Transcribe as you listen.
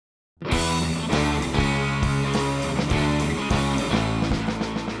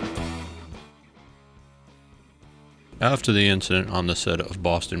After the incident on the set of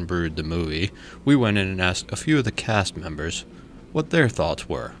Boston Brood the movie, we went in and asked a few of the cast members what their thoughts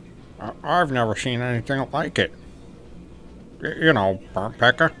were. I've never seen anything like it. You know, burnt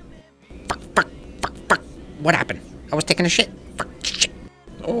pecker. Fuck. What happened? I was taking a shit. Fuck, shit.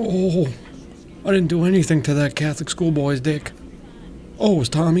 Oh, I didn't do anything to that Catholic schoolboy's dick. Oh, it was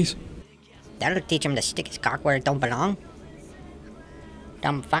Tommy's. That'll teach him to stick his cock where it don't belong.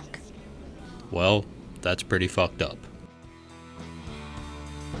 Dumb fuck. Well, that's pretty fucked up.